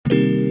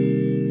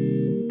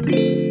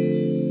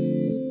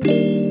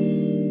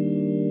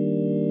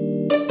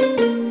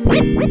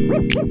What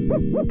up,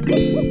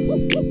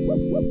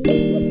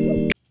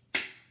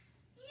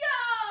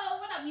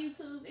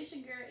 YouTube? It's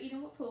your girl,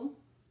 Eating with Pooh.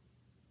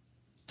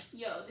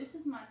 Yo, this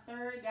is my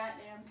third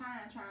goddamn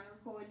time trying to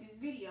record this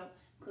video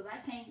because I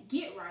can't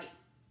get right.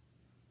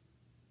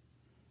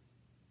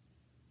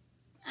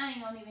 I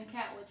ain't gonna even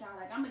cap with y'all.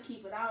 Like, I'm gonna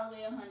keep it all the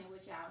way 100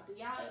 with y'all. Do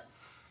y'all...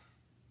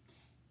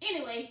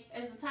 Anyway,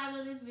 as the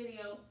title of this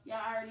video, y'all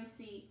already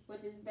see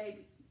what this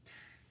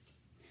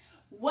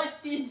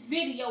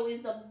video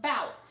is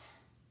about.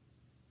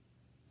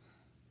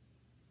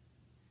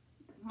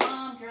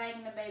 Mom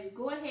dragging the baby.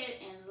 Go ahead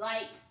and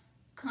like,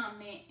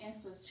 comment, and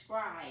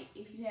subscribe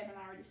if you haven't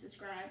already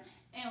subscribed.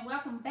 And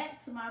welcome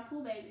back to my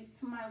Pooh babies,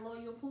 to my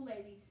loyal Pooh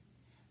babies.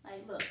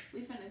 Like, look,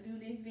 we finna do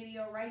this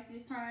video right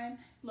this time.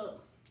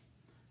 Look,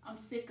 I'm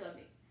sick of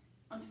it.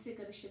 I'm sick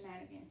of the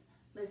shenanigans.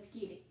 Let's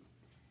get it.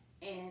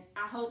 And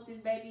I hope this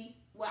baby,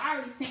 well, I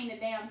already seen the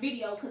damn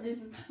video because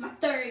it's my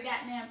third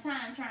goddamn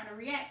time trying to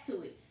react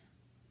to it.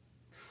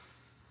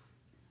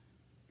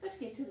 Let's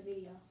get to the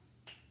video.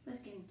 Let's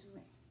get into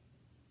it.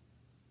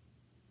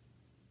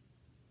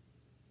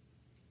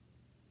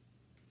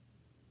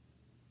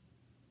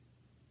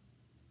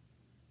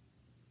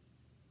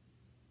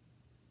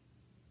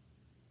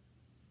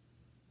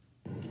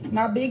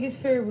 My biggest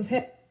fear was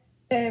having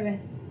an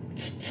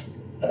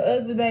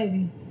ugly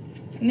baby.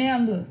 Now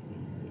look.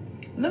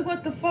 Look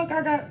what the fuck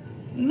I got.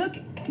 Look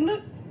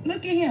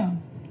at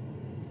him.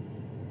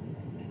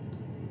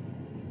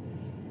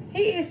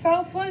 He is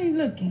so funny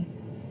looking.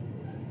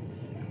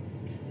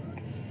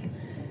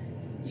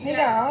 He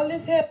got all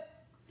this hair.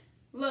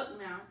 Look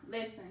now,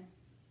 listen.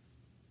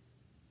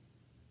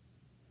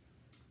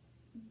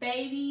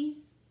 Babies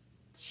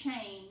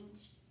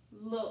change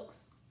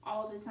looks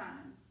all the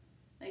time.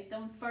 Like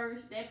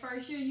that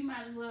first year, you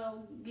might as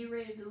well get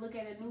ready to look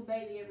at a new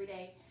baby every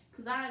day.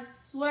 Cause I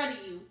swear to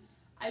you,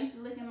 I used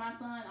to look at my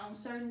son on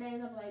certain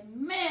days. I'm like,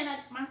 man,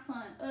 my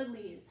son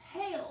ugly as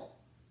hell.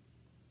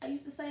 I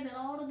used to say that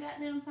all the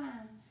goddamn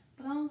time,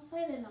 but I don't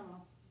say that no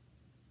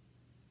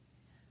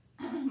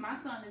more. My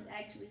son is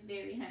actually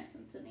very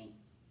handsome to me.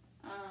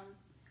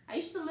 I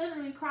used to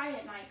literally cry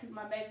at night because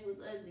my baby was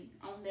ugly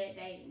on that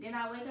day. Then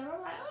I wake up,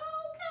 I'm like,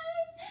 oh,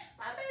 okay,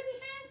 my baby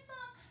handsome.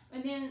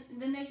 And then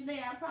the next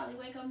day, I probably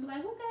wake up and be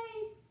like,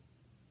 okay,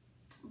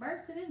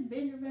 birth to this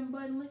Benjamin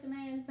Button looking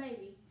ass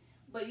baby.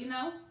 But you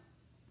know,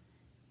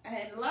 I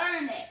had to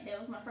learn that. That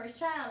was my first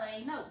child. I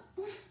ain't know.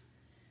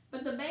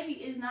 But the baby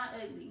is not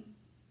ugly.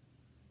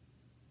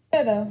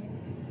 Yeah, though.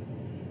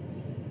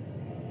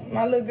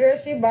 My little girl,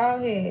 she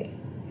bald head.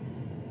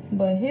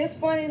 But his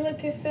funny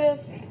looking self,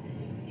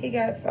 he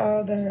got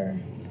all the hair.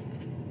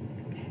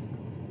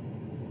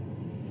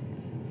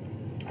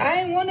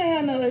 I ain't want to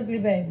have no ugly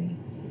baby.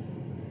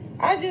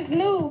 I just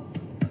knew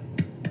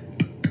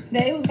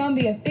that it was going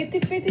to be a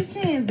 50-50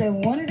 chance that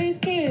one of these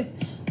kids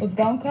was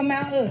going to come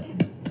out ugly.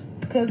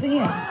 Because of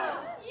him.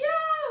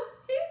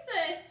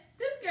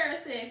 This girl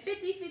said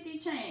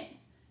 50-50 chance.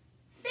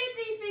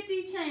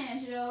 50-50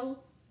 chance, yo.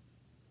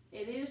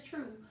 It is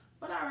true.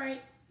 But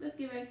alright, let's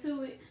get back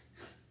to it.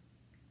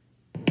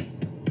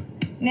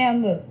 Now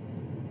look.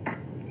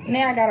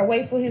 Now I gotta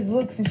wait for his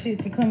looks and shit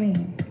to come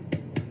in.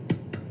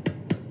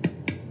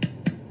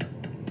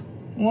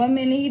 One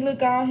minute he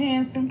look all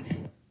handsome.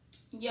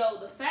 Yo,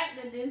 the fact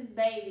that this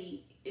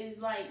baby is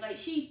like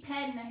she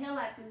patting the hell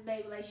out this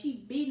baby, like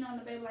she beating on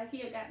the baby like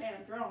he a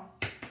goddamn drum.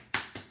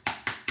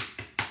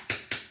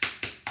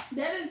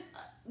 That is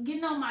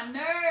getting on my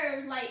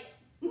nerves. Like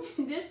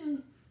this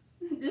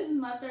is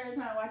my third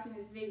time watching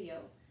this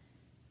video.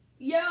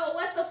 Yo,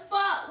 what the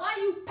fuck? Why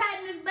you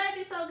patting this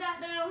baby so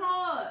goddamn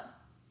hard?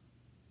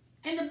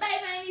 And the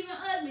baby ain't even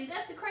ugly.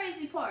 That's the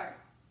crazy part.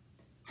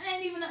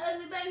 Ain't even an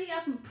ugly baby. He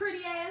got some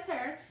pretty ass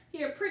hair.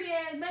 He a pretty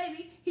ass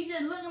baby. He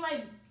just looking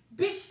like,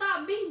 bitch,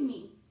 stop beating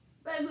me.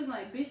 Baby looking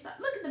like, bitch, stop.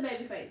 Look at the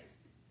baby face.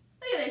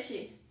 Look at that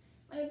shit.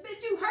 Like,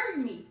 bitch, you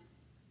hurting me.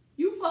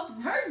 You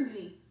fucking hurting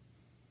me.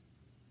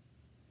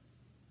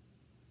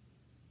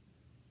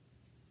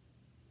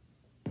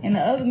 And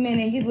the other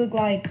minute, he look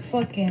like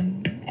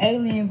fucking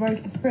Alien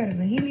versus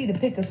Predator. He need to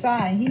pick a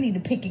side. He need to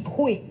pick it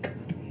quick.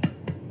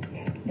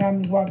 Got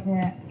me walking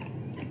around.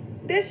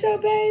 This your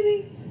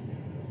baby?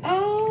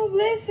 Oh,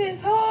 bless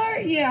his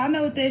heart. Yeah, I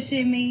know what that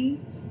shit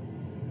mean.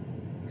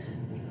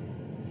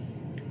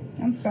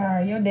 I'm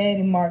sorry, your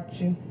daddy marked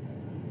you.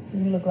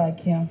 You look like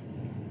him.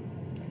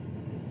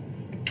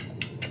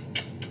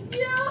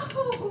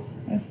 Yo!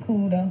 That's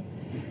cool, though.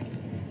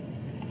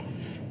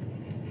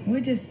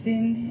 We're just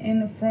sitting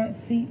in the front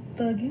seat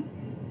thugging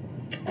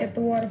at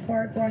the water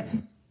park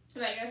watching.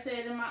 Like I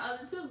said in my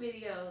other two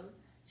videos,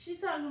 she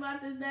talking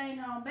about this dang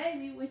on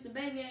baby, which the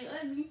baby ain't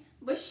ugly,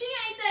 but she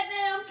ain't that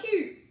damn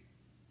cute.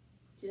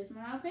 Just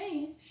my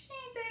opinion. She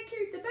ain't that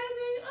cute. The baby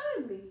ain't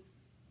ugly.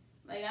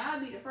 Like, I'll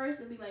be the first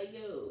to be like,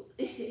 yo,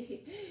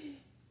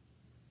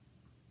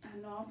 I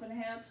know I'm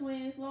finna have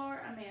twins, Lord.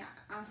 I mean,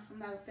 I'm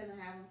not finna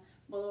have them.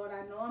 But Lord,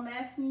 I know I'm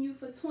asking you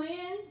for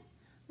twins.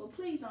 But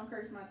please don't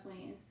curse my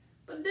twins.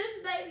 But this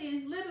baby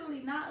is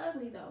literally not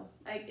ugly, though.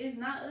 Like, it's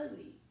not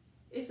ugly.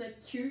 It's a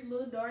cute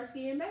little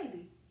dark-skinned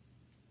baby.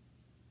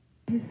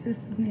 His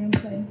sister's name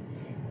Play,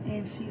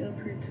 and she up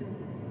here too.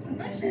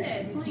 But she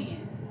had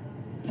twins.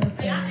 Okay.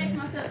 Like, I ask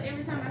myself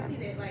every time I see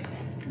that, like,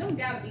 them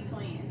gotta be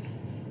twins.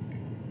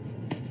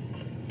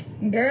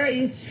 Girl,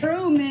 it's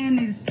true, man.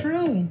 It's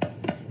true.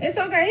 It's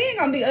okay. He ain't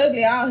gonna be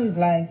ugly all his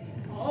life.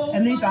 Oh,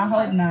 at least I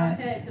hope not.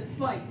 I had to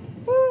fight.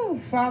 Woo,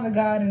 Father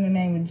God, in the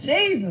name of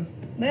Jesus,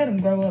 let him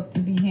grow up to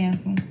be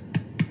handsome.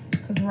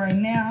 Cause right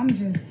now, I'm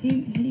just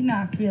he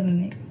not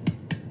feeling it.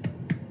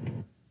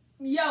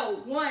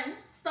 Yo, one,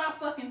 stop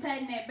fucking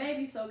patting that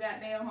baby so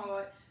goddamn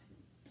hard.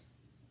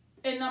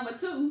 And number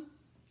two,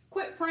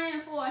 quit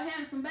praying for a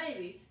handsome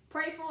baby.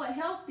 Pray for a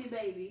healthy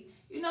baby.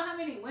 You know how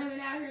many women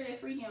out here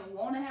that freaking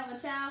want to have a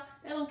child?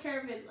 They don't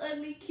care if it's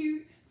ugly,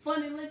 cute,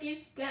 funny looking,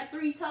 got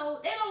 3 toes.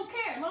 They don't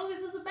care as long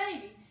as it's a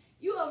baby.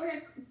 You over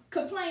here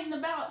complaining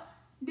about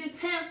this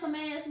handsome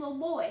ass little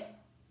boy.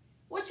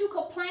 What you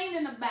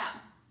complaining about?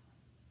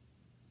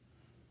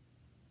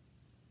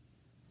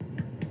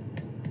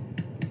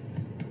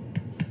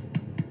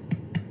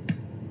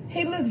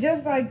 He looks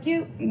just like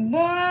you.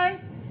 Boy,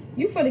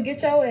 you finna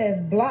get your ass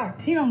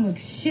blocked. He don't look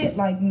shit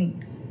like me.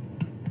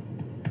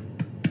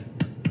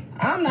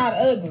 I'm not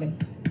ugly.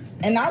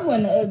 And I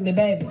wasn't an ugly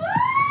baby.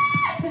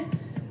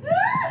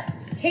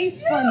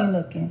 He's funny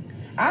looking.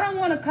 I don't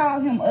want to call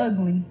him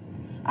ugly.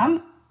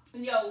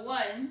 Yo,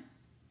 one,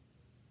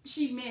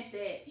 she meant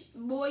that.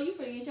 Boy, you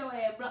finna get your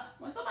ass blocked.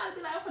 When somebody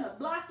be like, I'm finna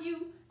block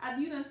you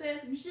after you done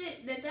said some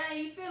shit that they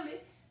ain't feeling,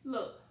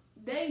 look,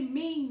 they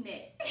mean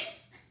that.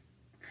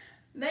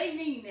 They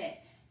mean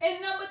that.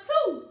 And number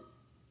two,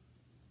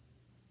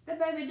 the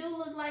baby do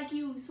look like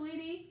you,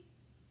 sweetie.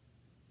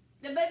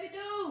 The baby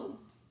do.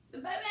 The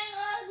baby ain't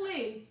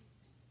ugly.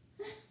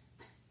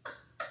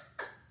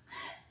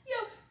 Yo,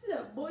 she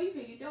said, boy, you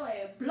finna get your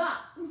ass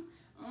blocked.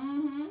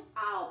 Mm-hmm.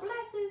 Oh,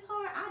 bless his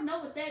heart. I know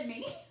what that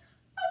means.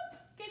 I'm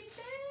fucking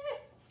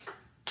dead.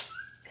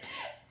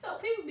 So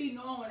people be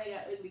knowing when they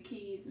got ugly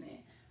kids, man.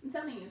 I'm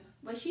telling you.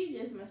 But she's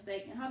just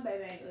mistaken. Her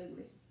baby ain't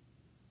ugly.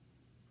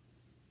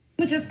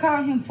 We just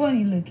call him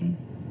funny looking.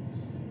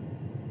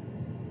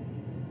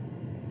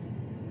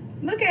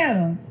 Look at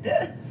him.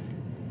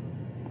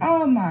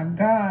 Oh my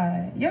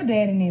God. Your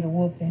daddy need a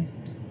whooping.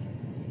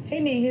 He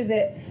need his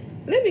ass.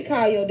 Let me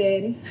call your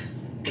daddy.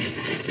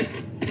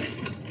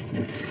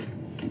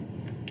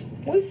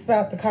 We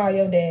about to call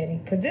your daddy.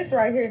 Cause this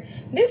right here,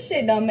 this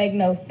shit don't make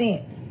no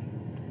sense.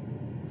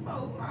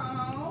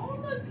 Oh,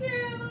 look at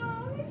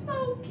him. He's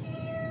so cute.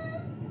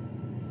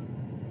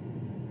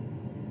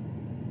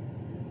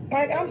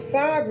 Like, I'm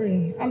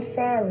sorry. I'm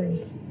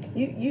sorry.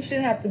 You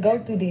shouldn't have to go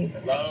through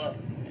this. Hello?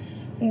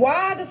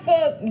 Why the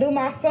fuck do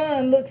my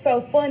son look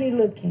so funny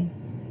looking?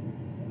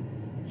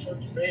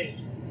 What you mean?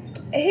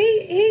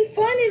 He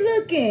funny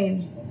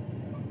looking.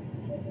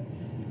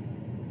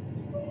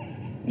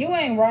 You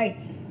ain't right.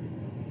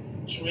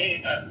 What you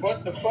mean?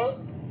 What the fuck?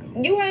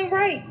 You ain't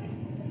right.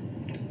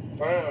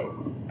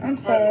 Bro. I'm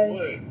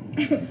sorry.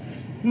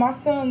 My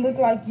son look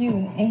like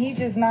you, and he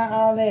just not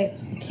all that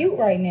cute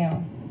right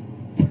now.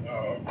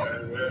 Oh, okay,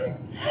 well.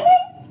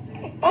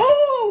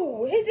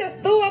 Oh, he just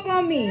threw up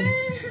on me. Yo.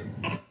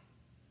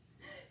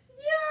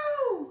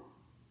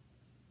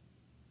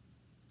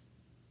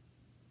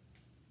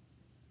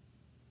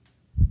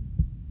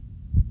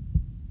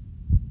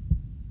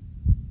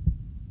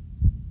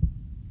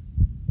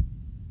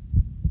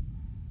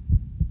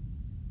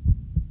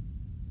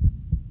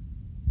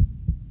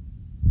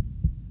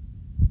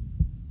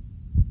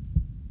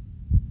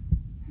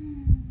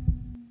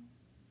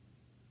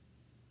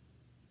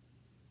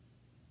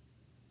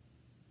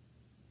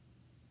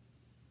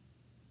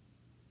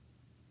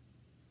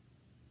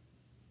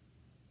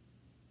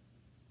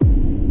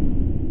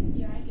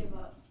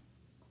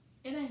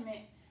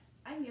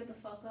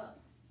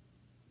 Up.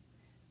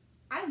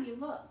 I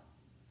give up.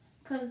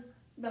 Cause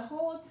the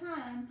whole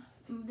time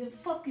the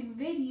fucking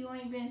video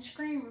ain't been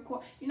screen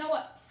record. You know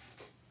what?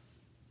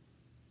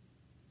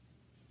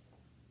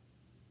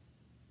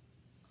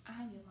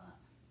 I give up.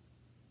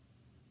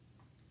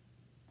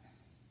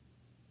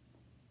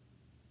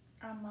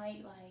 I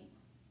might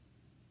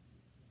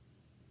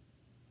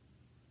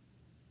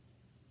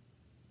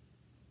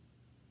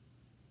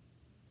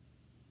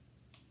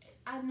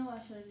I know I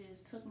should have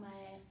just took my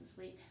ass to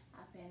sleep.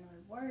 I've been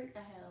at work. I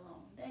had a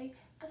long day.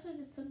 I should have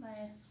just took my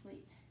ass to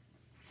sleep.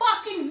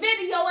 Fucking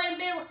video ain't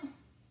been...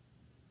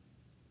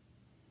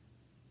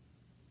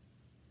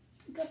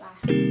 Goodbye.